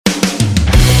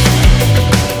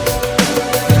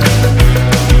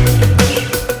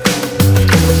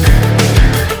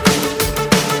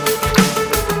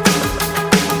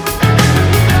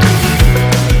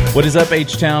What is up,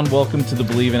 H-Town? Welcome to the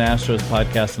Believe in Astros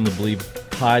podcast on the Believe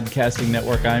Podcasting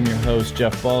Network. I'm your host,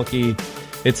 Jeff Balke.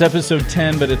 It's episode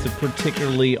 10, but it's a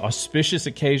particularly auspicious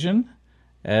occasion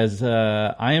as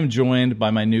I am joined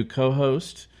by my new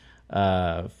co-host,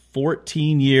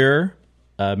 14-year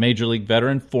Major League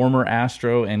veteran, former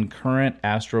Astro and current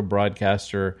Astro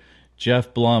broadcaster,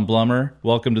 Jeff Blummer.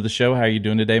 Welcome to the show. How are you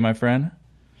doing today, my friend?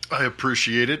 I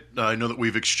appreciate it. I know that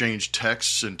we've exchanged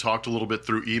texts and talked a little bit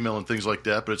through email and things like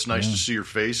that, but it's nice to see your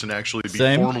face and actually be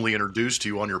formally introduced to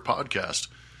you on your podcast.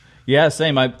 Yeah,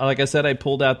 same. Like I said, I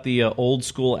pulled out the old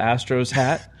school Astros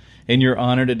hat in your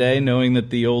honor today, knowing that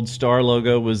the old star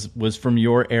logo was from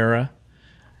your era.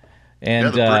 And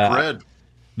the brick red.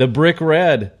 The brick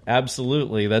red,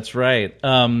 absolutely. That's right.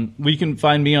 We can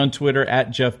find me on Twitter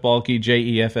at Jeff Balke,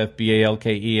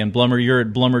 JEFFBALKE, and Blummer. You're at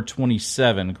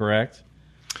Blummer27, correct?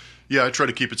 Yeah, I try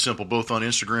to keep it simple, both on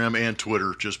Instagram and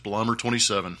Twitter, just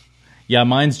Blummer27. Yeah,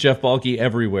 mine's Jeff Balke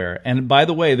everywhere. And by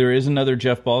the way, there is another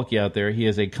Jeff Balke out there. He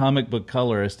is a comic book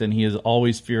colorist, and he is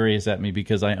always furious at me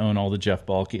because I own all the Jeff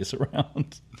Balkes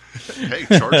around. Hey,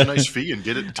 charge a nice fee and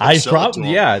get it.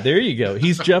 Yeah, there you go.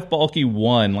 He's Jeff Balke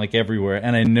 1, like everywhere,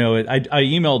 and I know it. I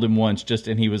emailed him once,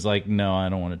 and he was like, "No, I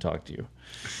don't want to talk to you."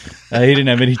 He didn't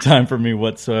have any time for me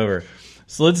whatsoever.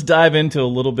 So let's dive into a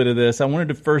little bit of this. I wanted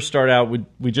to first start out with,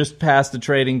 we just passed the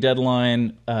trading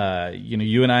deadline.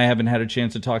 You and I haven't had a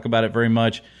chance to talk about it very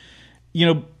much.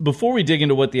 Before we dig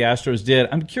into what the Astros did,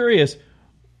 I'm curious,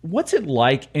 what's it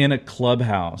like in a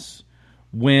clubhouse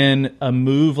when a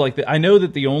move like that? I know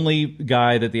that the only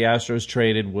guy that the Astros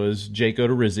traded was Jake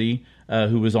Odorizzi,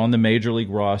 who was on the Major League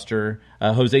roster.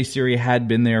 Jose Siri had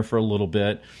been there for a little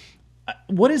bit.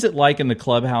 What is it like in the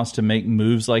clubhouse to make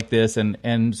moves like this,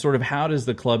 and sort of how does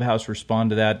the clubhouse respond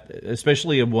to that,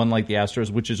 especially of one like the Astros,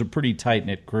 which is a pretty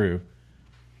tight-knit crew?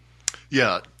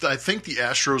 Yeah, I think the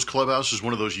Astros clubhouse is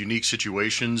one of those unique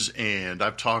situations, and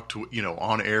I've talked to,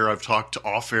 on air, I've talked to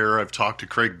off air, I've talked to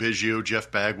Craig Biggio,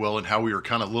 Jeff Bagwell, and how we were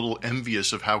kind of a little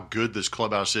envious of how good this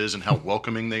clubhouse is and how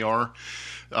welcoming they are.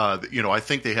 I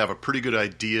think they have a pretty good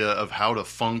idea of how to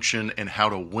function and how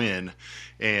to win.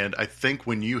 And I think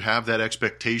when you have that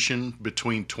expectation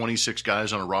between 26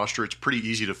 guys on a roster, it's pretty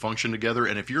easy to function together.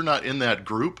 And if you're not in that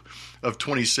group of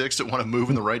 26 that want to move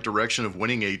in the right direction of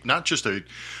winning not just a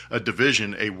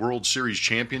division, a World Series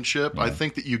championship, I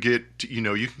think that you can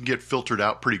get filtered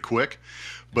out pretty quick.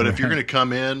 But if you're going to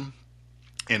come in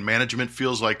and management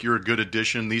feels like you're a good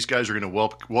addition, these guys are going to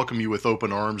welcome you with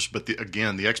open arms. But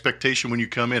the expectation when you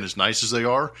come in, as nice as they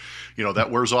are,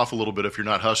 that wears off a little bit if you're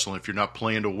not hustling, if you're not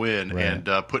playing to win, and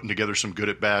putting together some good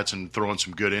at-bats and throwing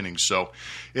some good innings. So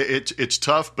it's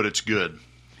tough, but it's good.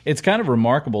 It's kind of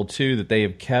remarkable, too, that they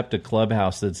have kept a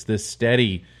clubhouse that's this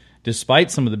steady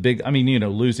despite some of the big,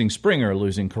 losing Springer,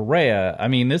 losing Correa.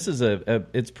 This is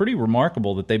it's pretty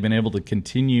remarkable that they've been able to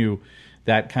continue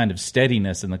that kind of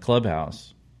steadiness in the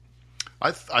clubhouse.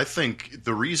 I think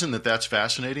the reason that's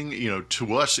fascinating,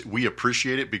 to us, we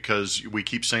appreciate it because we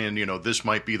keep saying, this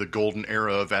might be the golden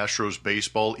era of Astros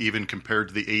baseball, even compared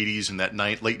to the 80s and that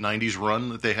late 90s run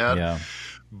that they had. Yeah.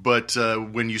 But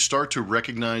when you start to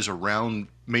recognize around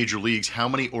major leagues how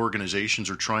many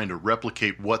organizations are trying to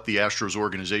replicate what the Astros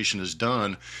organization has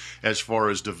done as far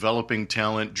as developing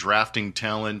talent, drafting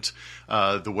talent,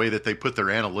 the way that they put their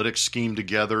analytics scheme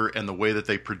together, and the way that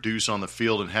they produce on the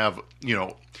field and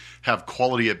have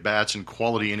quality at bats and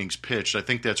quality innings pitched, I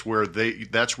think that's where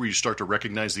you start to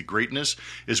recognize the greatness,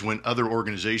 is when other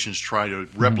organizations try to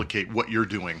replicate what you're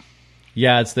doing.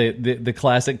 Yeah, it's the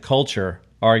classic culture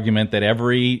argument that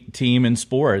every team in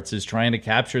sports is trying to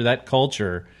capture that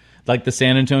culture, like the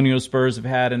San Antonio Spurs have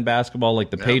had in basketball, like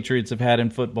the Patriots have had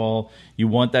in football. You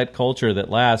want that culture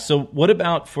that lasts. So what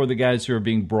about for the guys who are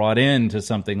being brought into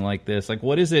something like this? Like,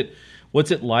 what's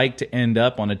it like to end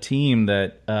up on a team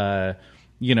that,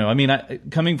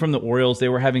 coming from the Orioles, they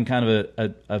were having kind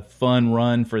of a fun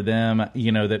run for them,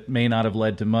 that may not have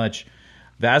led to much.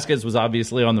 Vasquez was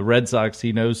obviously on the Red Sox.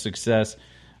 He knows success.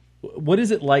 What is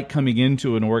it like coming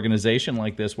into an organization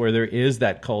like this where there is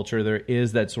that culture, there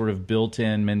is that sort of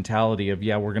built-in mentality of,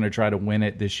 we're going to try to win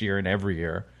it this year and every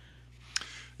year?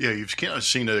 Yeah, you've kind of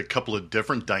seen a couple of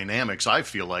different dynamics, I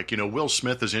feel like. Will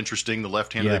Smith is interesting, the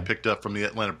left-hander they picked up from the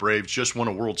Atlanta Braves, just won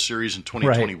a World Series in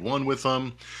 2021 with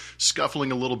them,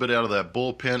 scuffling a little bit out of that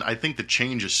bullpen. I think the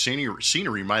change of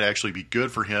scenery might actually be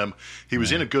good for him. He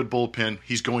was in a good bullpen.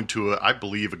 He's going to, I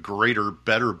believe, a greater,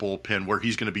 better bullpen where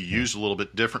he's going to be used a little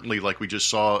bit differently, like we just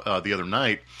saw the other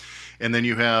night. And then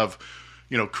you have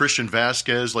Christian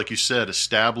Vasquez, like you said,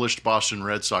 established Boston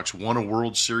Red Sox, won a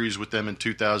World Series with them in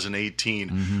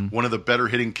 2018. One of the better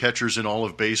hitting catchers in all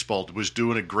of baseball, was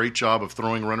doing a great job of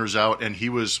throwing runners out, and he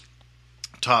was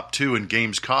top 2 in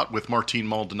games caught with Martin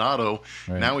Maldonado.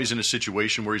 Right. Now he's in a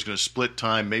situation where he's going to split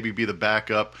time, maybe be the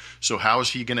backup. So how is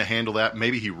he going to handle that?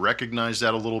 Maybe he recognized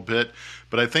that a little bit.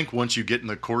 But I think once you get in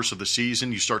the course of the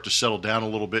season, you start to settle down a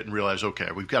little bit and realize, okay,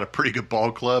 we've got a pretty good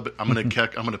ball club. I'm going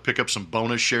to pick up some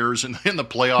bonus shares in the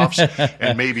playoffs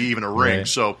and maybe even a ring. Right.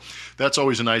 So that's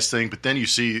always a nice thing. But then you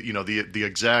see, the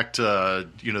exact,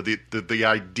 the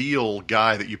ideal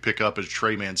guy that you pick up is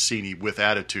Trey Mancini with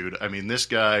attitude. I mean, this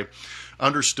guy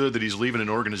understood that he's leaving an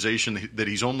organization that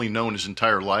he's only known his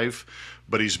entire life,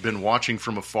 but he's been watching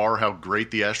from afar how great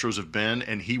the Astros have been,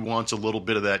 and he wants a little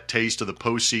bit of that taste of the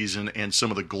postseason and some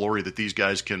of the glory that these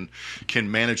guys can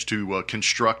manage to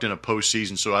construct in a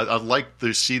postseason. So I'd like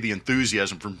to see the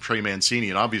enthusiasm from Trey Mancini,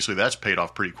 and obviously that's paid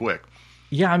off pretty quick.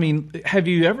 Yeah, I mean, have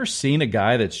you ever seen a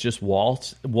guy that's just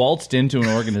waltzed into an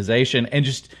organization and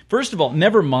just, first of all,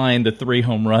 never mind the 3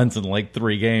 home runs in like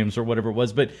 3 games or whatever it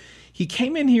was, but he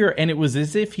came in here and it was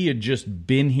as if he had just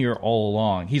been here all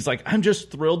along. He's like, I'm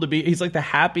just thrilled to be. He's like the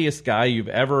happiest guy you've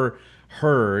ever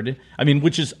heard. I mean,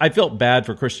 I felt bad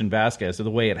for Christian Vasquez. So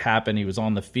the way it happened, he was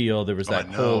on the field. There was that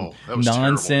whole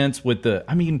nonsense with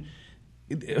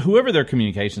whoever their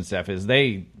communication staff is,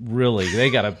 they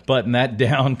got to button that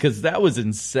down because that was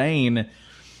insane.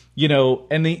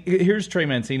 And here's Trey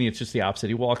Mancini. It's just the opposite.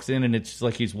 He walks in and it's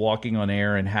like he's walking on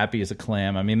air and happy as a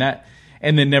clam. I mean, that.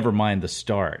 And then never mind the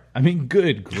start. I mean,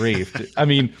 good grief. I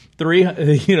mean,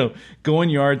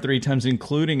 going yard 3 times,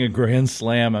 including a grand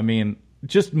slam. I mean,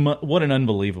 just what an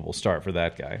unbelievable start for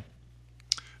that guy.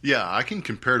 Yeah, I can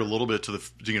compare it a little bit to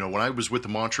when I was with the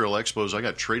Montreal Expos, I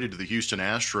got traded to the Houston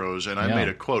Astros, and I made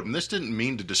a quote. And this didn't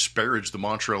mean to disparage the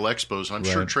Montreal Expos. I'm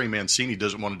sure Trey Mancini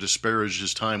doesn't want to disparage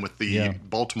his time with the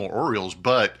Baltimore Orioles,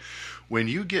 but when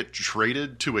you get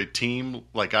traded to a team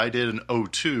like I did in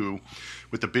 2002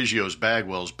 with the Biggios,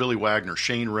 Bagwells, Billy Wagner,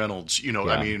 Shane Reynolds,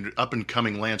 I mean,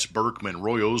 up-and-coming Lance Berkman,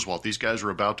 Roy Oswalt, these guys were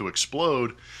about to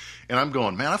explode. And I'm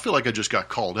going, man, I feel like I just got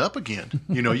called up again.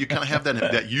 You kind of have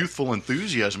that youthful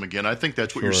enthusiasm again. I think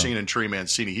that's what you're seeing in Trey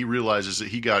Mancini. He realizes that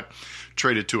he got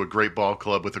traded to a great ball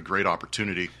club with a great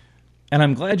opportunity. And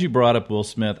I'm glad you brought up Will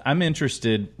Smith. I'm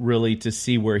interested really to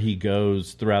see where he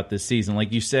goes throughout this season.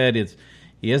 Like you said,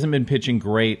 he hasn't been pitching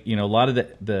great. A lot of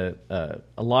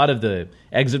the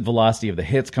exit velocity of the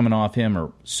hits coming off him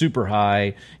are super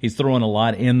high. He's throwing a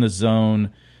lot in the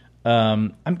zone.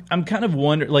 I'm kind of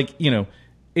wondering,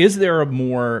 is there a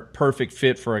more perfect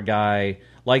fit for a guy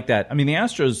like that? I mean, the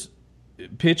Astros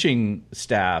pitching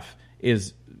staff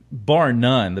is bar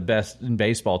none the best in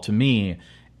baseball to me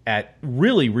at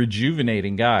really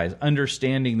rejuvenating guys,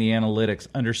 understanding the analytics,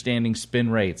 understanding spin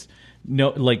rates.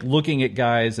 Looking at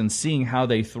guys and seeing how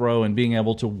they throw and being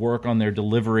able to work on their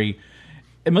delivery.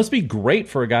 It must be great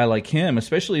for a guy like him,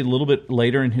 especially a little bit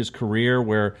later in his career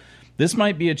where this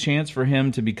might be a chance for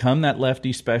him to become that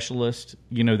lefty specialist,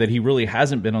 that he really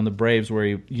hasn't been on the Braves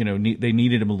where they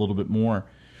needed him a little bit more.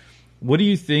 What do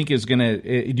you think do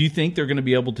you think they're going to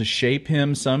be able to shape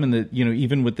him some in the,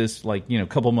 even with this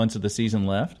couple months of the season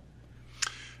left?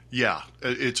 Yeah,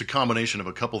 it's a combination of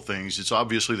a couple things. It's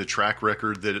obviously the track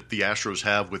record that the Astros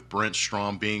have with Brent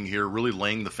Strom being here, really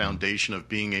laying the foundation of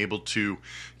being able to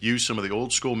use some of the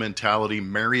old school mentality,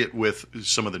 marry it with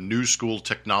some of the new school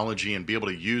technology, and be able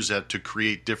to use that to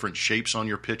create different shapes on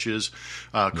your pitches,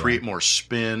 create more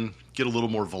spin, get a little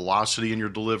more velocity in your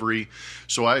delivery.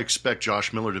 So I expect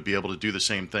Josh Miller to be able to do the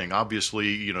same thing.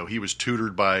 Obviously, he was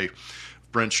tutored by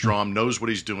Brent Strom, knows what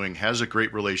he's doing, has a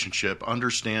great relationship,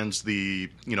 understands the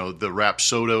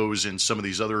Rapsodos and some of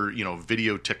these other,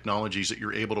 video technologies that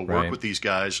you're able to work with these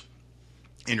guys.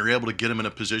 And you're able to get them in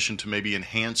a position to maybe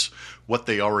enhance what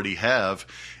they already have.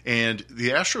 And the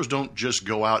Astros don't just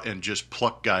go out and just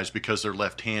pluck guys because they're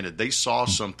left-handed. They saw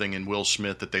something in Will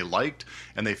Smith that they liked,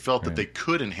 and they felt that they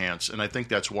could enhance. And I think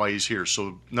that's why he's here.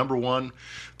 So, number one,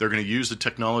 they're going to use the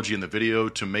technology in the video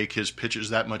to make his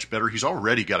pitches that much better. He's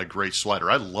already got a great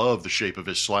slider. I love the shape of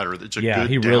his slider. It's a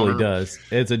good he downer. Really does.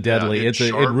 It's a deadly. It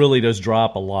really does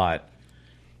drop a lot.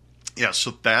 Yeah,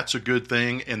 so that's a good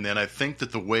thing. And then I think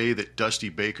that the way that Dusty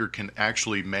Baker can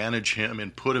actually manage him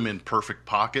and put him in perfect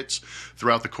pockets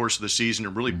throughout the course of the season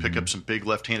and really pick up some big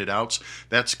left-handed outs,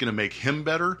 that's going to make him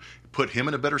better. put him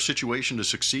in a better situation to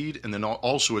succeed. And then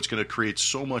also it's going to create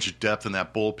so much depth in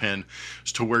that bullpen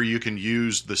as to where you can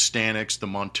use the Staniks, the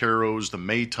Monteros, the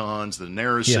Matons, the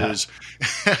Narises.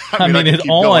 Yeah. I mean it's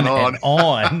on and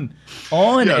on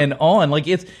Yeah. and on. Like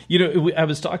it's, I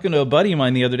was talking to a buddy of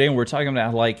mine the other day, and we are talking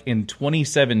about like in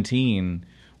 2017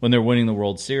 when they're winning the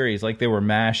World Series, like they were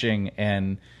mashing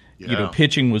and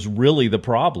pitching was really the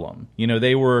problem.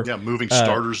 They were moving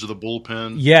starters to the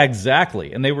bullpen. Yeah,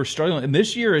 exactly. And they were struggling. And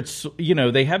this year, it's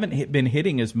they haven't been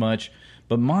hitting as much.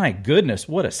 But my goodness,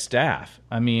 what a staff!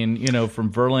 I mean,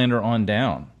 from Verlander on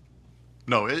down.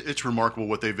 No, it's remarkable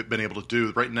what they've been able to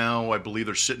do. Right now, I believe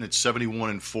they're sitting at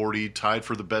 71-40, tied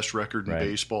for the best record in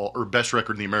baseball, or best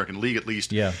record in the American League at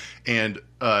least. Yeah. And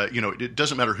it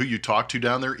doesn't matter who you talk to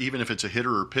down there, even if it's a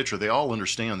hitter or a pitcher, they all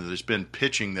understand that it's been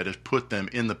pitching that has put them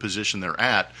in the position they're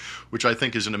at, which I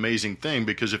think is an amazing thing,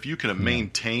 because if you can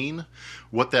maintain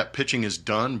what that pitching has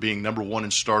done, being number one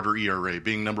in starter ERA,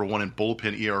 being number one in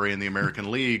bullpen ERA in the American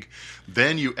League,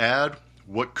 then you add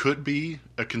what could be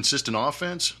a consistent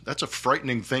offense. That's a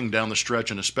frightening thing down the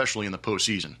stretch, and especially in the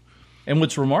postseason. And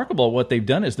what's remarkable, what they've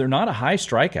done is they're not a high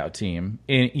strikeout team,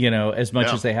 as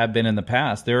much as they have been in the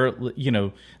past. They're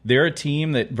a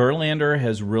team that Verlander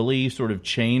has really sort of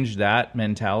changed that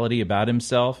mentality about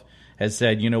himself. Has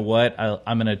said, you know what,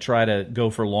 I'm going to try to go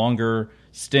for longer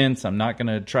stints. I'm not going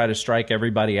to try to strike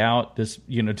everybody out. This,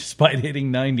 despite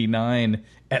hitting 99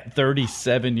 at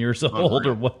 37 years old,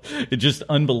 or what, it's just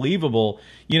unbelievable.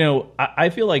 I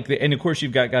feel like, and of course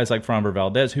you've got guys like Framber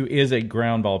Valdez, who is a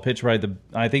ground ball pitcher, right?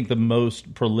 I think the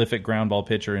most prolific ground ball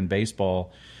pitcher in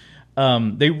baseball.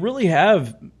 They really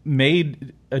have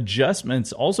made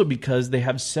adjustments also because they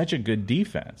have such a good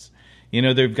defense.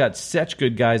 They've got such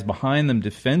good guys behind them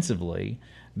defensively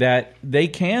that they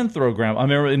can throw ground. I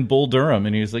remember in Bull Durham,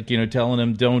 and he was like, telling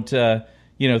them, don't,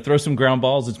 throw some ground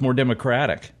balls. It's more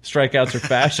democratic. Strikeouts are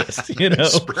fascist. Spread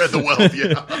the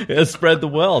wealth, yeah, spread the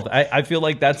wealth. I feel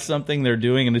like that's something they're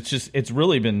doing, and it's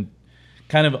really been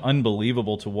kind of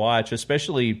unbelievable to watch.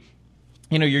 Especially,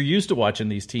 you're used to watching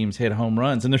these teams hit home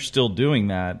runs, and they're still doing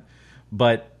that,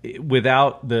 but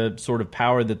without the sort of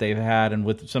power that they've had, and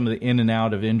with some of the in and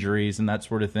out of injuries and that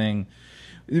sort of thing.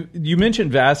 You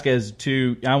mentioned Vasquez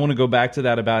too. I want to go back to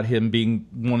that about him being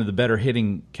one of the better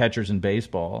hitting catchers in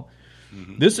baseball.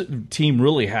 Mm-hmm. This team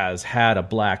really has had a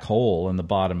black hole in the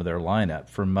bottom of their lineup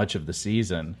for much of the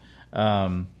season.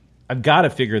 I've got to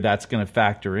figure that's going to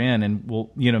factor in, and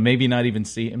we'll, maybe not even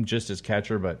see him just as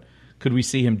catcher, but could we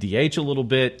see him DH a little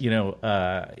bit?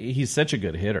 He's such a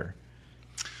good hitter.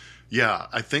 Yeah,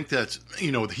 I think that,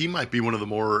 he might be one of the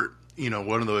more,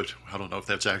 one of the, I don't know if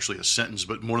that's actually a sentence,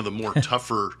 but one of the more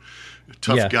tough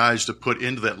guys to put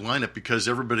into that lineup, because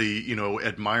everybody,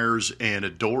 admires and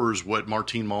adores what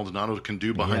Martin Maldonado can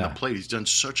do behind the plate. He's done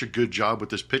such a good job with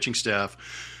this pitching staff,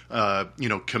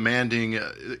 commanding,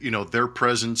 their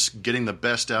presence, getting the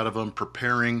best out of them,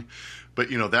 preparing. But,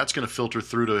 that's going to filter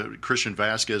through to Christian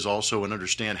Vasquez also, and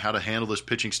understand how to handle this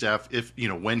pitching staff if,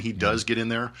 when he does get in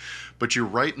there. But you're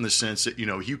right in the sense that,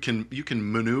 you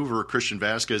can maneuver Christian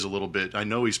Vasquez a little bit. I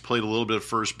know he's played a little bit of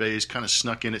first base, kind of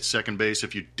snuck in at second base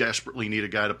if you desperately need a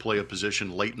guy to play a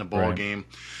position late in the ball game.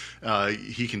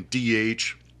 He can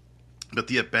DH. But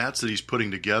the at-bats that he's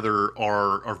putting together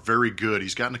are very good.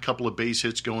 He's gotten a couple of base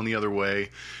hits going the other way.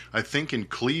 I think in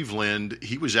Cleveland,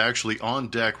 he was actually on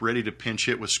deck ready to pinch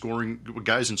hit with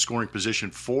guys in scoring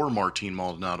position for Martin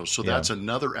Maldonado. So that's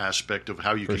another aspect of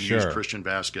how you can use Christian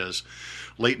Vasquez.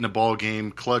 Late in the ball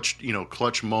game, clutch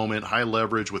moment, high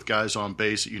leverage with guys on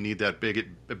base that you need that big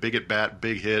at bat,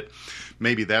 big hit.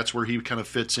 Maybe that's where he kind of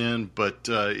fits in, but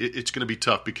it's going to be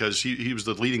tough because he was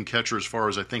the leading catcher as far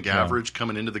as I think average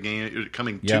coming into the game,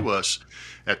 coming to us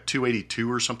at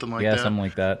 282 or something like that. Yeah, something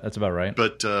like that. That's about right.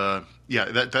 But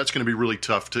that's going to be really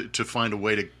tough to find a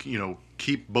way to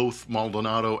keep both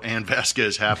Maldonado and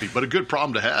Vasquez happy, but a good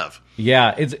problem to have.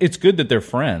 Yeah, it's good that they're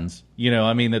friends.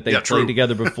 That they've played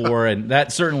together before, and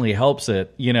that certainly helps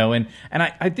it. And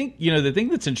I think the thing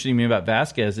that's interesting to me about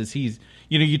Vasquez is he's.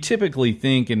 You typically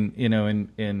think,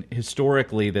 and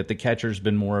historically, that the catcher's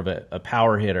been more of a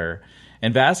power hitter,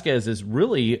 and Vasquez is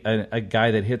really a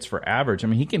guy that hits for average. I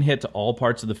mean, he can hit to all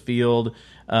parts of the field.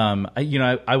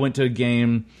 I went to a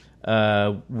game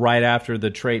right after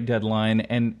the trade deadline,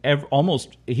 and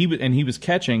he was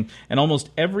catching, and almost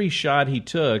every shot he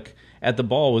took at the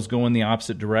ball was going the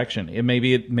opposite direction.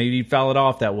 Maybe he'd foul it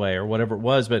off that way or whatever it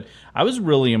was, but I was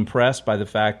really impressed by the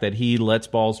fact that he lets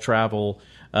balls travel.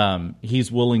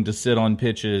 He's willing to sit on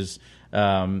pitches,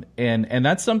 and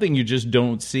that's something you just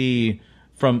don't see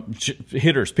from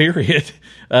hitters, period,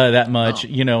 that much.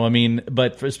 Oh.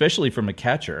 But especially from a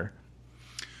catcher.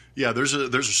 Yeah, there's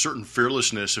a certain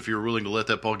fearlessness if you're willing to let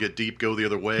that ball get deep, go the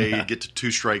other way, Yeah. get to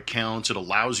two strike counts. It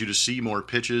allows you to see more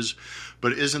pitches.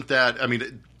 But isn't that? I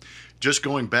mean, just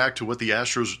going back to what the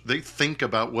Astros, they think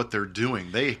about what they're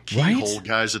doing. They keyhole Right?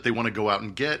 guys that they want to go out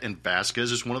and get, and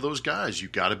Vasquez is one of those guys.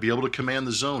 You've got to be able to command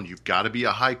the zone. You've got to be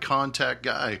a high contact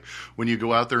guy when you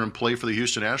go out there and play for the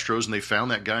Houston Astros, and they found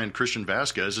that guy in Christian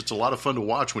Vasquez. It's a lot of fun to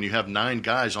watch when you have 9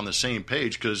 guys on the same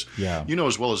page because Yeah. you know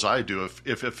as well as I do,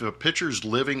 if a pitcher's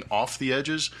living off the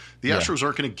edges, the Yeah. Astros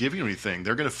aren't going to give you anything.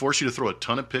 They're going to force you to throw a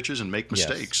ton of pitches and make Yes.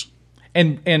 mistakes.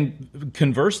 And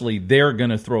conversely, they're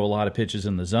going to throw a lot of pitches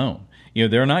in the zone. You know,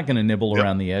 they're not going to nibble Yep.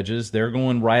 around the edges. They're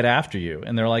going right after you,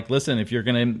 and they're like, "Listen, if you're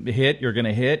going to hit, you're going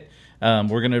to hit.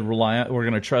 We're going to we're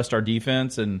going to trust our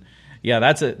defense." And yeah,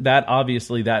 that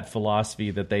obviously that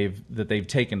philosophy that they've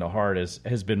taken to heart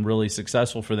has been really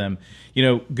successful for them. You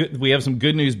know, we have some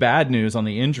good news, bad news on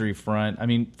the injury front. I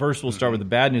mean, first we'll start with the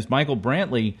bad news. Michael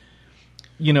Brantley,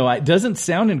 you know, it doesn't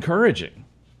sound encouraging.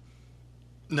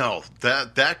 No,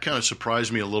 that kind of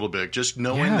surprised me a little bit. Just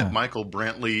knowing Yeah. that Michael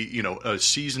Brantley, you know, a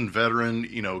seasoned veteran,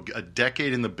 you know, a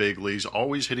decade in the big leagues,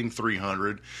 always hitting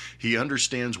 300. He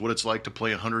understands what it's like to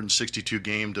play 162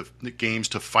 games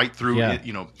to fight through, Yeah.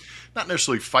 you know, not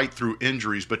necessarily fight through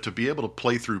injuries, but to be able to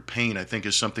play through pain, I think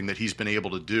is something that he's been able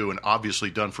to do and obviously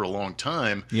done for a long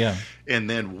time. Yeah. And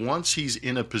then once he's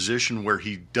in a position where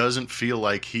he doesn't feel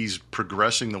like he's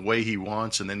progressing the way he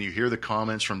wants, and then you hear the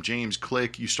comments from James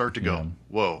Click, you start to go,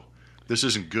 whoa, this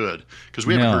isn't good. Because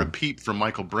we haven't No. heard a peep from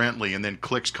Michael Brantley, and then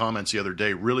Click's comments the other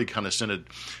day really kind of sent a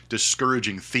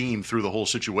discouraging theme through the whole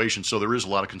situation. So there is a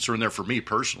lot of concern there for me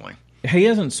personally. He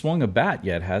hasn't swung a bat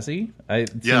yet, has he? Yeah.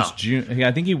 Since June,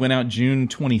 I think he went out June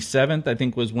 27th. I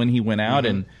think was when he went out,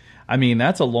 and I mean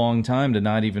that's a long time to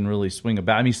not even really swing a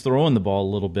bat. I mean, he's throwing the ball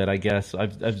a little bit, I guess.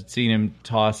 I've seen him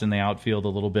toss in the outfield a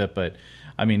little bit, but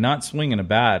I mean, not swinging a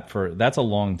bat that's a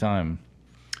long time.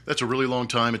 That's a really long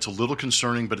time. It's a little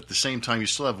concerning, but at the same time, you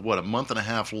still have a month and a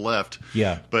half left.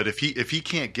 Yeah. But if he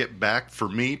can't get back, for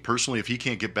me personally, if he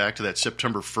can't get back to that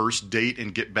September 1st date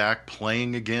and get back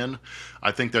playing again,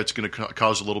 I think that's going to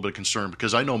cause a little bit of concern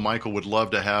because I know Michael would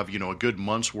love to have a good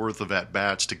month's worth of at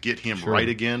bats to get him right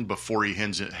again before he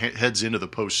heads into the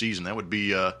postseason. That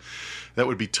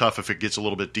would be tough if it gets a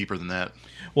little bit deeper than that.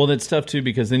 Well, that's tough too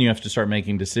because then you have to start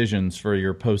making decisions for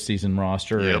your postseason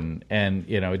roster, Yep.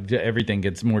 and everything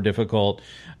gets more difficult.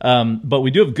 But we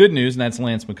do have good news, and that's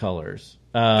Lance McCullers.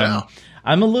 Yeah.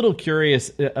 I'm a little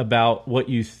curious about what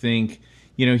you think.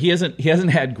 You know, he hasn't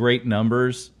had great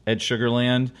numbers at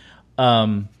Sugarland,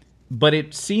 but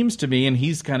it seems to me, and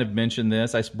he's kind of mentioned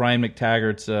this. Brian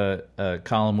McTaggart's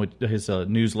column with his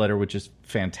newsletter, which is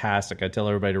fantastic. I tell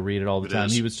everybody to read it all the time.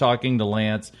 is. He was talking to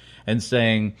Lance and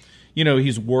saying, you know,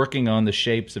 he's working on the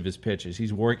shapes of his pitches.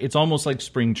 It's almost like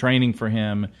spring training for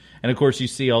him. And of course, you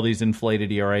see all these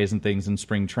inflated ERAs and things in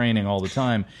spring training all the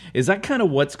time. Is that kind of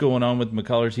what's going on with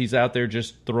McCullers? He's out there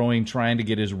just trying to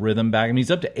get his rhythm back. I mean,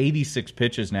 he's up to 86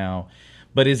 pitches now,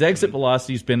 but his exit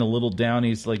velocity's been a little down.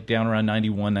 He's like down around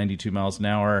 91, 92 miles an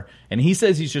hour. And he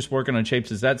says he's just working on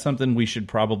shapes. Is that something we should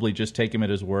probably just take him at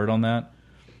his word on that?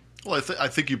 Well, I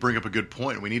think you bring up a good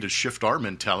point. We need to shift our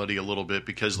mentality a little bit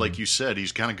because, like you said,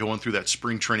 he's kind of going through that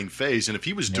spring training phase. And if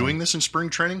he was doing this in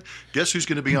spring training, guess who's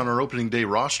going to be on our opening day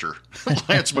roster?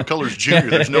 Lance McCullers Jr.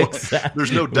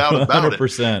 There's no doubt about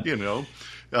 100%. it. You know,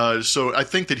 so I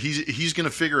think that he's going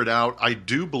to figure it out. I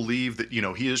do believe that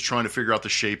he is trying to figure out the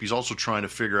shape. He's also trying to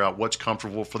figure out what's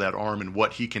comfortable for that arm and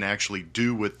what he can actually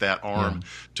do with that arm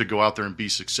to go out there and be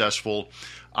successful.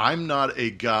 I'm not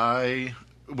a guy.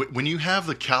 When you have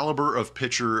the caliber of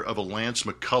pitcher of a Lance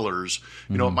McCullers,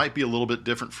 it might be a little bit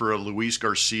different for a Luis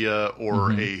Garcia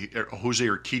or a Jose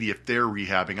Urquidy if they're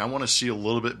rehabbing. I want to see a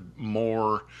little bit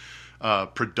more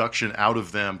production out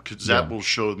of them because that will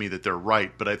show me that they're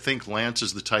right. But I think Lance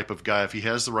is the type of guy, if he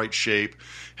has the right shape,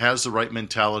 has the right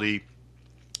mentality,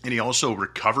 and he also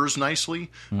recovers nicely,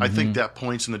 I think that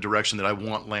points in the direction that I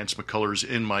want Lance McCullers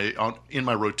in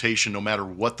my rotation, no matter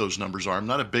what those numbers are. I'm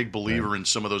not a big believer in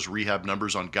some of those rehab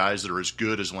numbers on guys that are as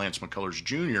good as Lance McCullers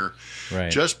Jr.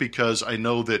 Just because I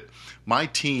know that my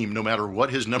team, no matter what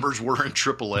his numbers were in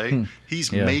AAA,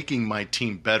 he's making my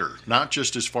team better. Not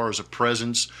just as far as a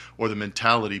presence or the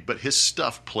mentality, but his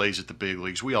stuff plays at the big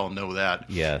leagues. We all know that.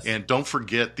 Yes. And don't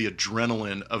forget the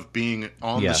adrenaline of being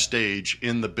on the stage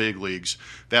in the big leagues.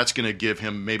 That's going to give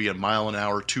him maybe a mile an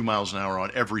hour, 2 miles an hour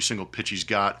on every single pitch he's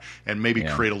got, and maybe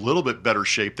create a little bit better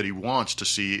shape that he wants to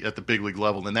see at the big league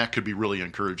level. And that could be really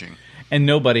encouraging. And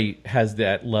nobody has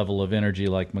that level of energy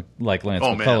like Lance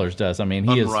Oh, McCullers does. I mean,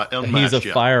 he's Unmatched,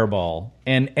 a fireball.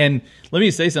 And let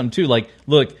me say something too. Like,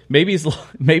 look, maybe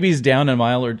he's down a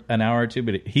mile or an hour or two,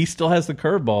 but he still has the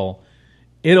curveball.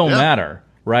 It don't matter,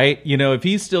 right? If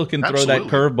he still can throw that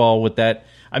curveball with that.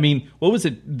 I mean, what was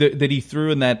it that he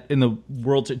threw in the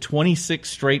World 26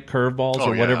 straight curveballs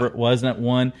or whatever it was in that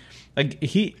one? Like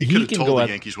he could have can told go the out,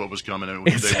 Yankees what was coming. And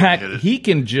exactly. He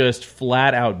can just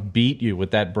flat out beat you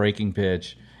with that breaking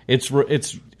pitch.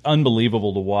 It's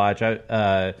unbelievable to watch.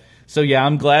 So yeah,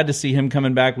 I'm glad to see him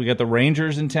coming back. We got the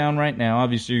Rangers in town right now.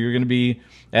 Obviously, you're going to be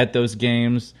at those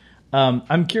games.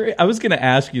 I'm curious. I was going to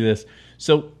ask you this.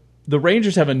 So the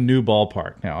Rangers have a new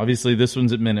ballpark now. Obviously, this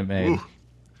one's at Minute Maid. Ooh.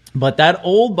 But that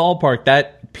old ballpark,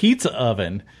 that pizza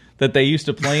oven that they used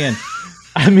to play in,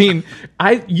 I mean,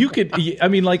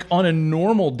 like on a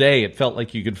normal day, it felt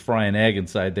like you could fry an egg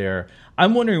inside there.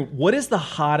 I'm wondering, what is the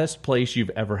hottest place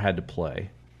you've ever had to play?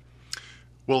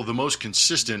 Well, the most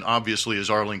consistent, obviously, is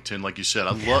Arlington. Like you said,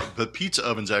 I love the pizza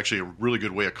oven's actually a really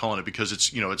good way of calling it because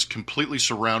it's completely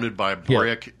surrounded by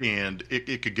brick and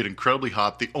it could get incredibly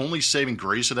hot. The only saving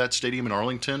grace of that stadium in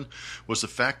Arlington was the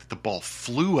fact that the ball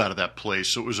flew out of that place,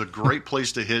 so it was a great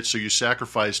place to hit. So you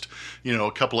sacrificed,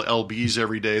 a couple of lbs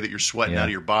every day that you're sweating out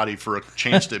of your body for a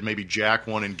chance to maybe jack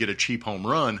one and get a cheap home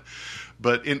run.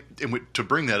 But to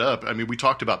bring that up, I mean, we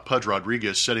talked about Pudge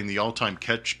Rodriguez setting the all-time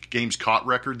games caught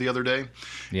record the other day,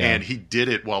 and he did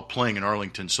it while playing in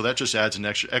Arlington. So that just adds an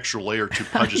extra layer to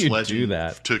Pudge's legend. Do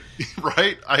that?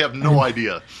 Right? I have no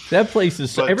idea. That place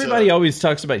is. Everybody always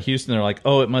talks about Houston. They're like,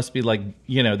 oh, it must be like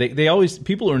They always,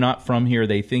 people who are not from here,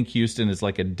 they think Houston is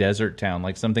like a desert town,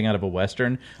 like something out of a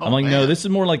western. I'm like, no, this is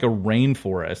more like a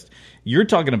rainforest. You're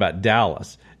talking about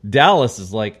Dallas. Dallas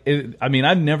is like,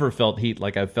 I've never felt heat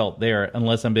like I felt there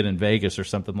unless I've been in Vegas or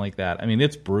something like that. I mean,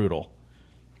 it's brutal.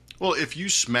 Well, if you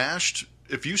smashed,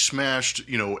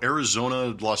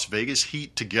 Arizona, Las Vegas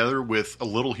heat together with a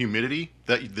little humidity,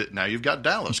 that now you've got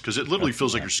Dallas because it literally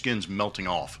feels like your skin's melting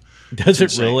off. Does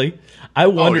it really? I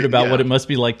wondered about what it must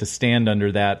be like to stand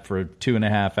under that for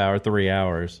 2.5 hours, 3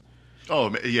 hours.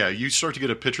 Oh, yeah, you start to get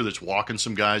a pitcher that's walking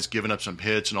some guys, giving up some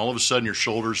hits, and all of a sudden your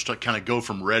shoulders kind of go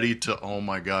from ready to, oh,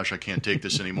 my gosh, I can't take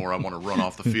this anymore. I want to run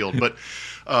off the field. But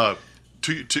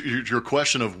to your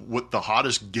question of what the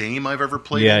hottest game I've ever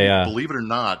played in, believe it or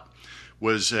not,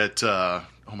 was at,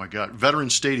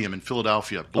 Veterans Stadium in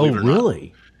Philadelphia. Believe it or not.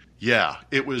 Really? Yeah,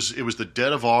 it was the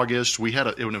dead of August. We had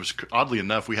it was oddly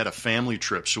enough, we had a family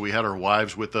trip, so we had our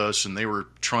wives with us, and they were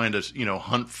trying to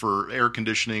hunt for air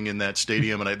conditioning in that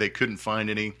stadium, and they couldn't find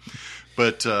any.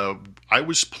 But I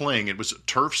was playing. It was a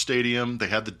turf stadium. They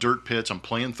had the dirt pits. I'm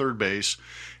playing third base,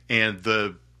 and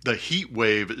the heat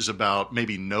wave is about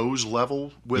maybe nose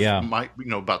level with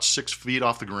about 6 feet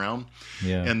off the ground,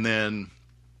 and then.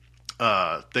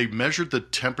 They measured the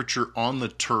temperature on the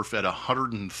turf at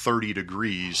 130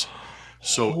 degrees.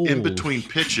 So in between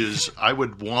pitches, I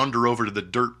would wander over to the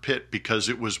dirt pit because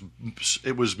it was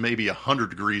maybe 100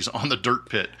 degrees on the dirt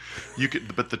pit.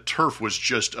 But the turf was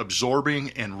just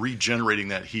absorbing and regenerating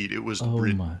that heat. It was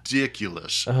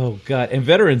ridiculous. Oh God! And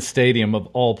Veterans Stadium of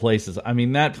all places. I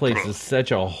mean, that place is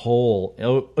such a hole.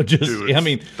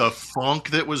 The funk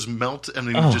that was melted. I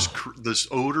mean, just this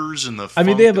odors and the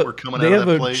funk that were coming out of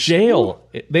that place.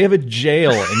 They have a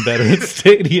jail in Veterans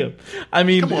Stadium. I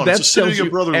mean, come on, it's a city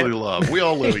of brotherly love. We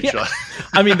all love each other.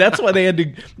 I mean, that's why they had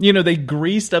to, they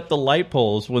greased up the light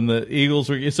poles when the Eagles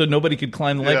were, so nobody could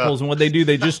climb the light poles. And what they do,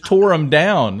 they just tore them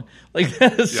down. Like,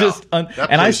 that's just, and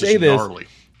I say this, gnarly.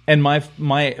 And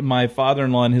my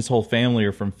father-in-law and his whole family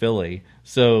are from Philly.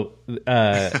 So,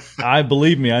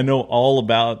 believe me, I know all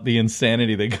about the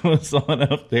insanity that goes on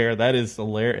up there. That is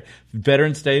hilarious.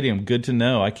 Veteran Stadium, good to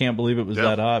know. I can't believe it was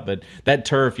that hot, but that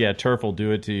turf will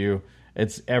do it to you.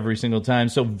 It's every single time.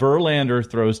 So Verlander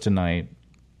throws tonight.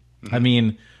 Mm-hmm. I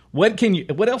mean,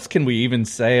 what else can we even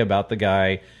say about the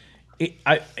guy?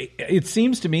 It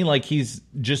seems to me like he's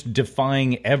just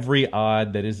defying every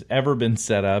odd that has ever been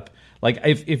set up. Like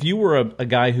if you were a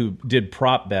guy who did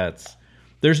prop bets,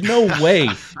 there's no way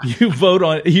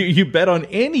you bet on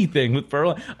anything with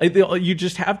Verlander. You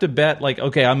just have to bet like,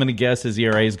 okay, I'm going to guess his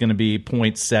ERA is going to be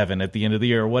 0.7 at the end of the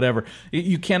year or whatever.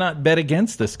 You cannot bet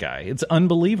against this guy. It's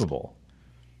unbelievable.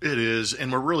 It is,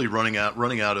 and we're really running out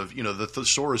of, the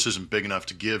thesaurus isn't big enough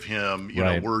to give him,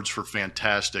 words for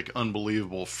fantastic,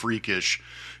 unbelievable, freakish,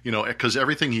 because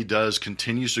everything he does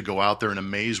continues to go out there and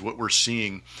amaze what we're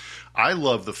seeing. I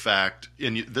love the fact,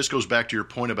 and this goes back to your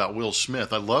point about Will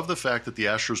Smith, I love the fact that the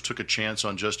Astros took a chance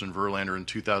on Justin Verlander in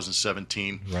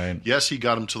 2017. Right. Yes, he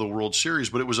got him to the World Series,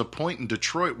 but it was a point in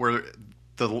Detroit where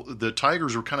the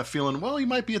Tigers were kind of feeling, well, he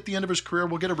might be at the end of his career.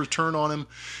 We'll get a return on him,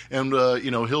 and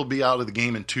he'll be out of the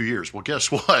game in 2 years. Well,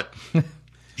 guess what?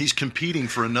 He's competing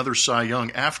for another Cy Young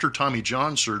after Tommy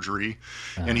John surgery,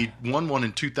 and he won one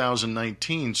in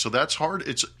 2019. So that's hard.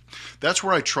 That's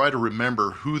where I try to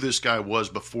remember who this guy was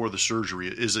before the surgery.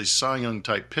 Is a Cy Young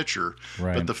type pitcher,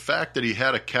 right. But the fact that he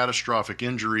had a catastrophic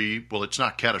injury, well, it's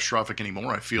not catastrophic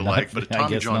anymore. I feel like, but a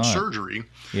Tommy John surgery,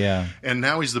 yeah, and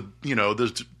now he's the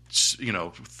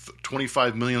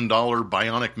 $25 million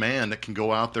bionic man that can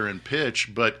go out there and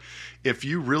pitch. But if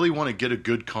you really want to get a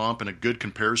good comp and a good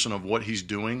comparison of what he's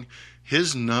doing,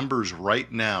 his numbers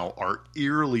right now are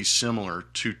eerily similar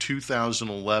to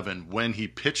 2011 when he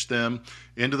pitched them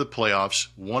into the playoffs,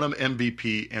 won an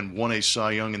MVP, and won a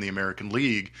Cy Young in the American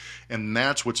League. And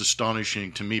that's what's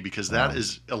astonishing to me, because that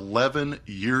is 11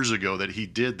 years ago that he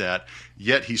did that.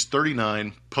 Yet he's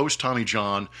 39, post Tommy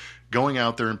John, going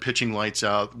out there and pitching lights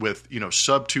out with,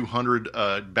 sub 200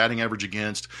 batting average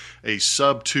against, a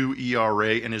sub 2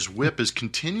 ERA, and his whip is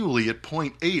continually at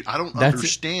 .8. I don't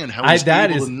understand how he's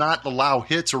able to not allow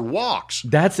hits or walks.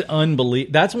 That's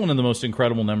unbelievable. That's one of the most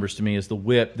incredible numbers to me, is the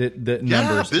whip. The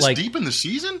numbers this deep in the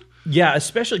season. Yeah,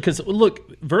 especially because,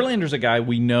 look, Verlander's a guy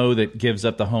we know that gives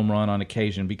up the home run on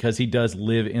occasion because he does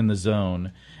live in the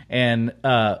zone, and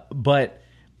but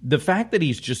the fact that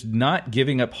he's just not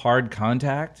giving up hard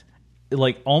contact,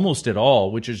 like almost at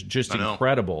all, which is just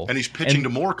incredible. And he's pitching to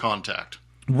more contact.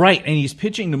 Right, and he's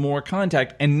pitching to more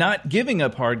contact and not giving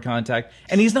up hard contact,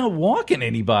 and he's not walking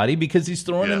anybody because he's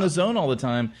throwing in the zone all the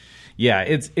time. Yeah,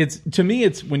 it's to me,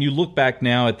 it's when you look back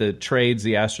now at the trades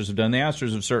the Astros have done. The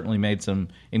Astros have certainly made some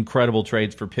incredible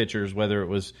trades for pitchers, whether it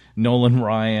was Nolan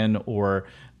Ryan or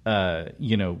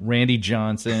Randy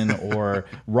Johnson or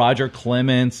Roger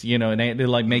Clemens, and they're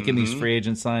like making these free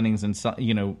agent signings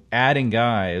and adding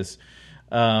guys.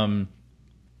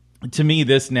 To me,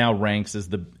 this now ranks as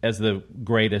the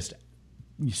greatest,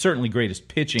 certainly greatest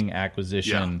pitching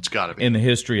acquisition it's gotta be. in the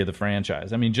history of the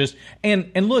franchise. I mean, just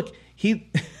and look, he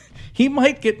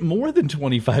might get more than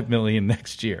 $25 million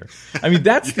next year. I mean,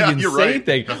 that's the insane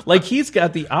thing. Like, he's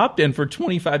got the opt-in for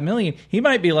 $25 million. He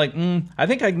might be like, I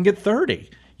think I can get 30.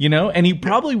 And he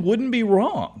probably wouldn't be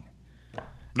wrong.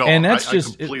 No, and that's I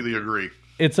completely agree.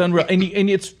 It's unreal, and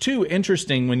it's too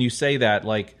interesting when you say that.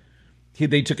 Like,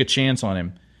 they took a chance on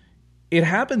him. It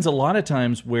happens a lot of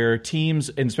times where teams,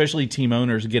 and especially team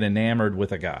owners, get enamored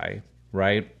with a guy,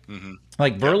 right? Mm-hmm.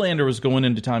 Like Verlander was going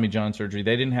into Tommy John surgery.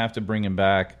 They didn't have to bring him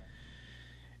back.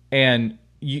 And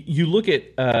you look at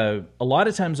a lot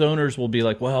of times owners will be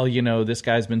like, well, this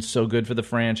guy's been so good for the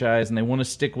franchise, and they want to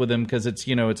stick with him because it's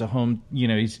it's a home.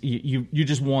 You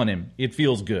just want him. It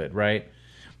feels good, right?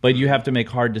 But you have to make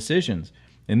hard decisions.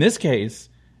 In this case,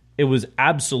 it was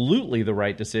absolutely the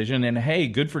right decision. And hey,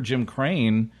 good for Jim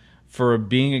Crane for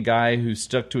being a guy who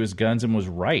stuck to his guns and was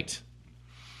right.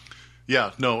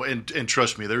 Yeah, no, and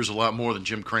trust me, there's a lot more than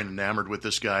Jim Crane enamored with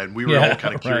this guy, and we were all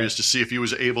kind of curious to see if he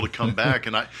was able to come back.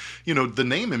 And the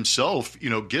name himself,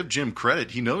 give Jim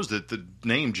credit. He knows that the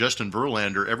name Justin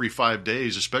Verlander every 5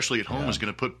 days, especially at home, is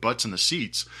going to put butts in the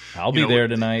seats. I'll be there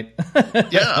tonight.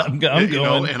 Yeah, I'm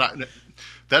going. And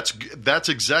that's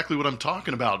exactly what I'm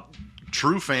talking about.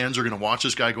 True fans are going to watch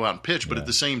this guy go out and pitch, but at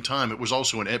the same time, it was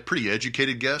also a pretty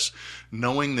educated guess,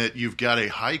 knowing that you've got a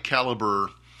high caliber.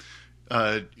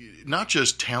 Not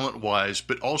just talent-wise,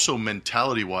 but also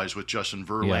mentality-wise with Justin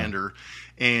Verlander,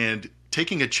 and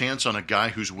taking a chance on a guy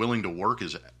who's willing to work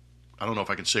I don't know if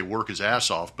I can say work his ass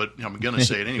off, but I'm going to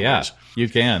say it anyways. Yeah, you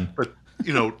can. But,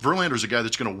 Verlander's a guy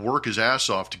that's going to work his ass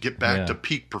off to get back to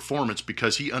peak performance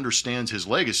because he understands his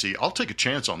legacy. I'll take a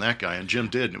chance on that guy, and Jim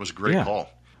did, and it was a great call.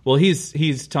 Well,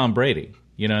 he's Tom Brady.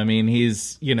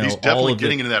 He's He's definitely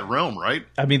getting into that realm, right?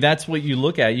 I mean, that's what you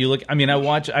look at.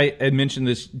 I mentioned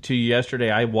this to you yesterday.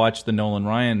 I watched the Nolan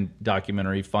Ryan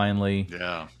documentary finally.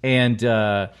 Yeah.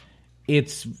 And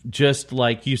it's just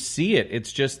like you see it.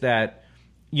 It's just that,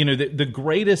 the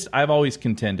greatest, I've always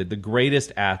contended, the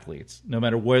greatest athletes, no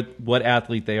matter what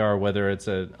athlete they are, whether it's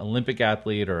an Olympic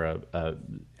athlete or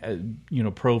a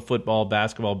pro football,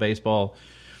 basketball, baseball,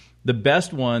 the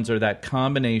best ones are that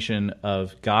combination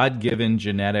of God-given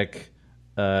genetic,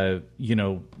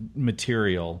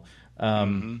 material,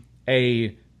 and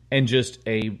just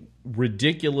a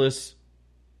ridiculous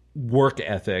work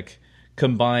ethic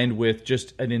combined with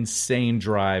just an insane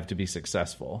drive to be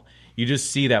successful. You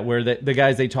just see that where the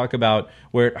guys they talk about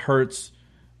where it hurts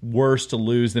worse to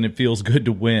lose than it feels good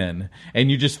to win.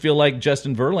 And you just feel like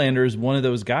Justin Verlander is one of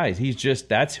those guys.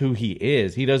 That's who he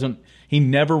is. He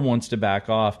never wants to back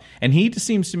off. And he just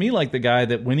seems to me like the guy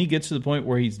that when he gets to the point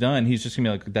where he's done, he's just going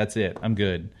to be like, that's it. I'm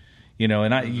good. You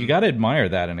got to admire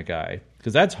that in a guy.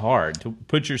 because that's hard to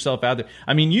put yourself out there.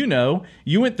 I mean,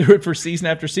 you went through it for season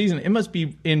after season. It must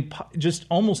be just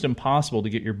almost impossible to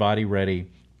get your body ready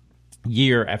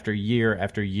year after year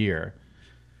after year.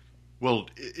 Well,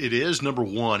 it is, number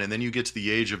one, and then you get to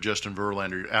the age of Justin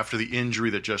Verlander after the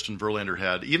injury that Justin Verlander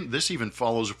had. This even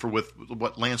follows with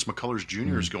what Lance McCullers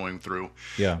Jr. is going through.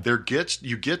 Yeah,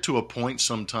 you get to a point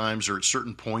sometimes, or at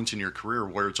certain points in your career,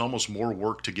 where it's almost more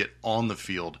work to get on the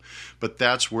field. But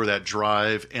that's where that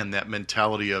drive and that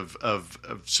mentality of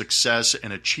success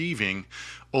and achieving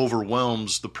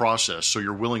overwhelms the process. So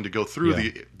you're willing to go through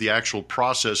the actual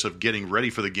process of getting ready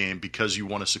for the game because you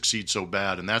want to succeed so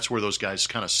bad. And that's where those guys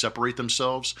kind of separate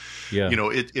themselves. Yeah.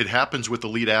 It happens with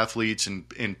elite athletes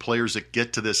and players that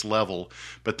get to this level,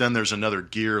 but then there's another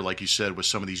gear, like you said, with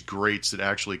some of these greats that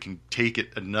actually can take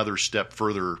it another step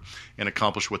further and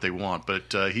accomplish what they want.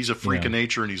 But he's a freak of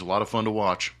nature, and he's a lot of fun to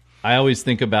watch. I always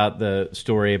think about the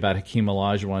story about Hakeem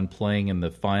Olajuwon playing in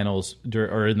the finals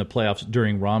or in the playoffs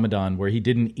during Ramadan, where he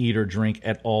didn't eat or drink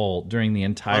at all during the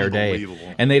entire day.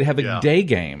 And they'd have a day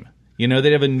game.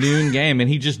 They'd have a noon game, and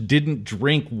he just didn't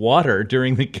drink water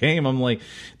during the game. I'm like,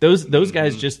 those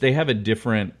guys they have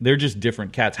they're just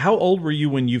different cats. How old were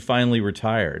you when you finally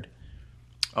retired?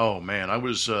 Oh, man, I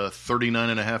was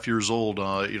 39 and a half years old.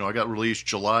 I got released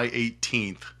July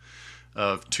 18th.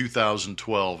 Of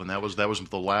 2012, and that was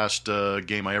the last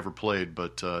game I ever played.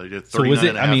 But 39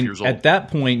 and a half years old. At that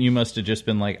point, you must have just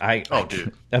been like,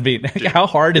 dude. Dude. How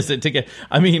hard is it to get?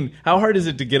 How hard is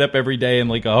it to get up every day and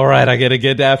like, all right, I got to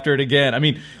get after it again? I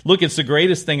mean, look, it's the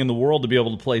greatest thing in the world to be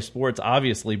able to play sports,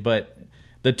 obviously, but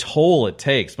the toll it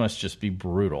takes must just be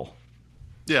brutal.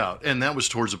 Yeah, and that was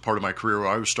towards the part of my career where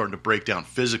I was starting to break down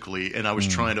physically, and I was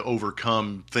trying to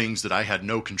overcome things that I had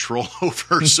no control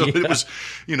over. So it was,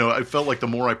 I felt like the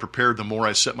more I prepared, the more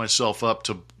I set myself up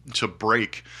to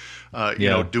break.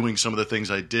 Doing some of the things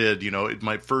I did.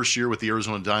 My first year with the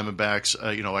Arizona Diamondbacks,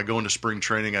 I go into spring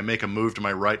training, I make a move to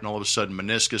my right, and all of a sudden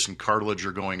meniscus and cartilage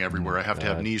are going everywhere. I have to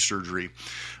have knee surgery.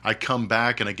 I come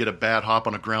back and I get a bad hop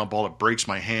on a ground ball. It breaks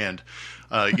my hand.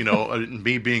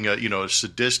 Me being a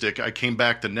sadistic, I came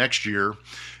back the next year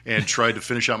and tried to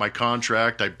finish out my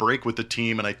contract. I break with the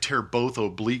team and I tear both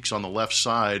obliques on the left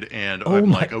side, and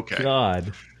I'm like, okay.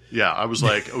 God. Yeah, I was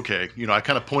like, okay. I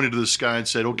kind of pointed to the sky and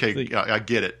said, okay, I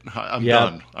get it. I'm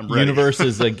done. I'm ready. Universe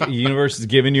is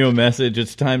giving you a message.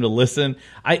 It's time to listen.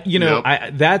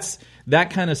 That's that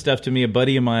kind of stuff to me. A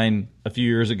buddy of mine a few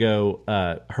years ago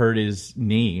hurt his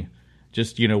knee,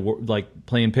 just like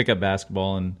playing pickup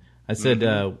basketball, and I said,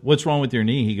 "What's wrong with your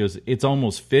knee?" He goes, "It's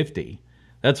almost 50.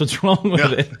 That's what's wrong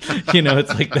with it."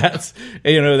 It's like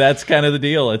that's kind of the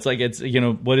deal. It's like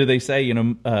what do they say?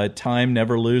 Time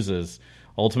never loses.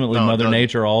 Ultimately, Mother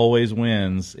Nature always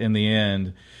wins in the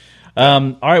end.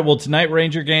 All right, well, tonight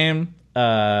Ranger game,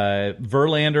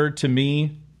 Verlander. To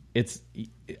me,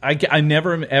 I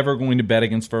never am ever going to bet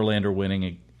against Verlander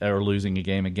winning or losing a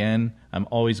game again. I'm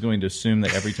always going to assume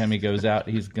that every time he goes out,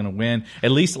 he's going to win.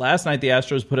 At least last night, the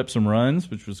Astros put up some runs,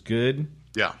 which was good.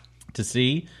 Yeah, to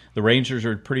see. The Rangers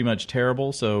are pretty much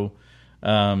terrible. So,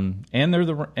 and they're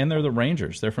the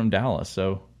Rangers. They're from Dallas.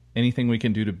 So anything we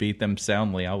can do to beat them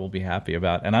soundly, I will be happy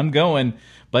about. And I'm going.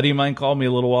 Buddy of mine called me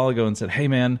a little while ago and said, "Hey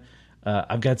man,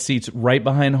 I've got seats right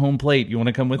behind home plate. You want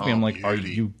to come with me?" I'm like, "Are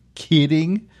you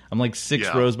kidding?" I'm like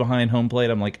 6 rows behind home plate.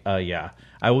 I'm like, yeah.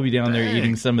 I will be down there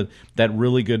eating some of that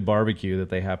really good barbecue that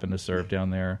they happen to serve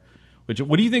down there.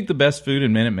 What do you think the best food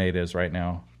in Minute Maid is right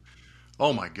now?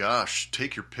 Oh my gosh,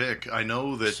 take your pick. I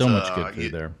know that so much good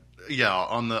food there. Yeah,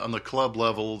 on the club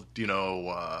level,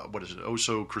 what is it?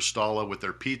 Oso Cristallo with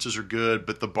their pizzas are good,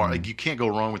 but you can't go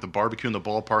wrong with the barbecue in the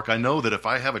ballpark. I know that if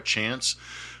I have a chance,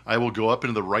 I will go up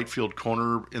into the right field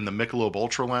corner in the Michelob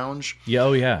Ultra Lounge. Yeah,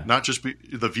 oh yeah. Not just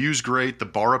the view's great, the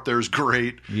bar up there is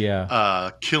great. Yeah.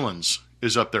 Killen's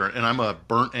is up there, and I'm a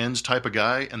burnt ends type of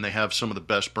guy, and they have some of the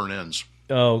best burnt ends.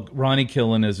 Oh, Ronnie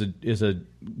Killen is a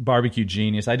barbecue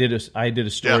genius. I did a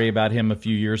story about him a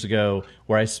few years ago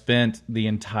where I spent the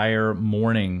entire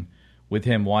morning with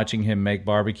him watching him make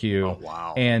barbecue. Oh,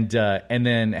 wow. And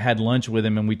then had lunch with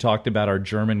him, and we talked about our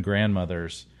German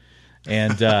grandmothers.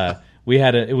 And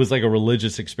it was like a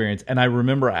religious experience. And I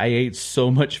remember I ate so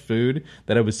much food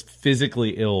that I was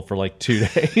physically ill for like 2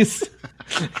 days.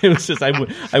 It was just I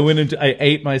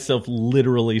ate myself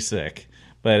literally sick.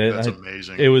 But that's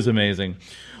amazing. It was amazing.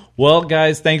 Well,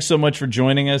 guys, thanks so much for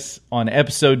joining us on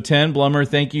episode 10. Blummer,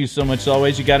 thank you so much as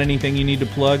always. You got anything you need to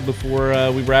plug before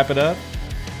we wrap it up?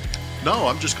 No,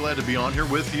 I'm just glad to be on here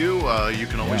with you. You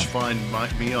can always find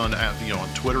me on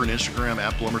Twitter and Instagram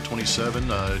at Blummer27.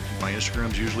 My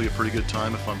Instagram's usually a pretty good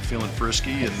time if I'm feeling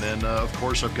frisky. And then, of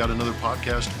course, I've got another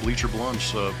podcast, Bleacher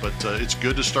Blunts. But it's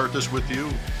good to start this with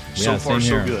you. So far,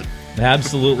 so good.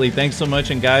 Absolutely. Thanks so much.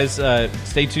 And guys,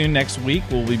 stay tuned next week.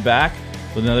 We'll be back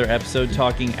with another episode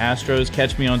talking Astros.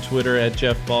 Catch me on Twitter at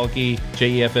Jeff Balke,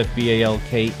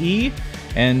 JeffBalke.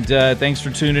 And thanks for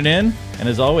tuning in. And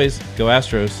as always, go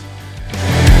Astros.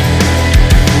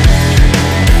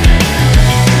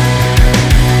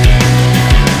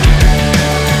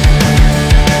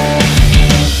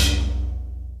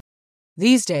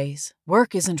 These days,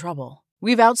 work is in trouble.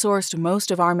 We've outsourced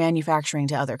most of our manufacturing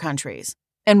to other countries.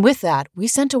 And with that, we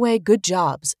sent away good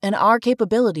jobs and our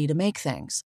capability to make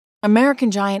things. American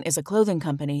Giant is a clothing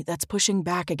company that's pushing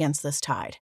back against this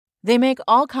tide. They make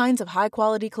all kinds of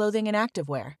high-quality clothing and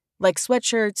activewear, like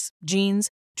sweatshirts, jeans,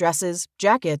 dresses,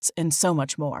 jackets, and so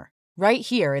much more, right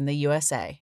here in the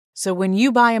USA. So when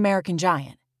you buy American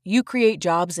Giant, you create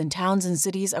jobs in towns and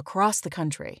cities across the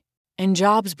country. And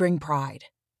jobs bring pride.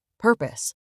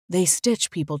 Purpose. They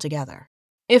stitch people together.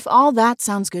 If all that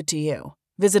sounds good to you,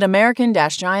 visit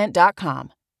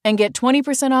American-Giant.com and get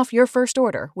 20% off your first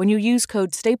order when you use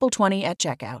code STAPLE20 at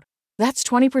checkout. That's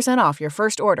 20% off your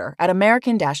first order at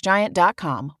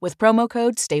American-Giant.com with promo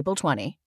code STAPLE20.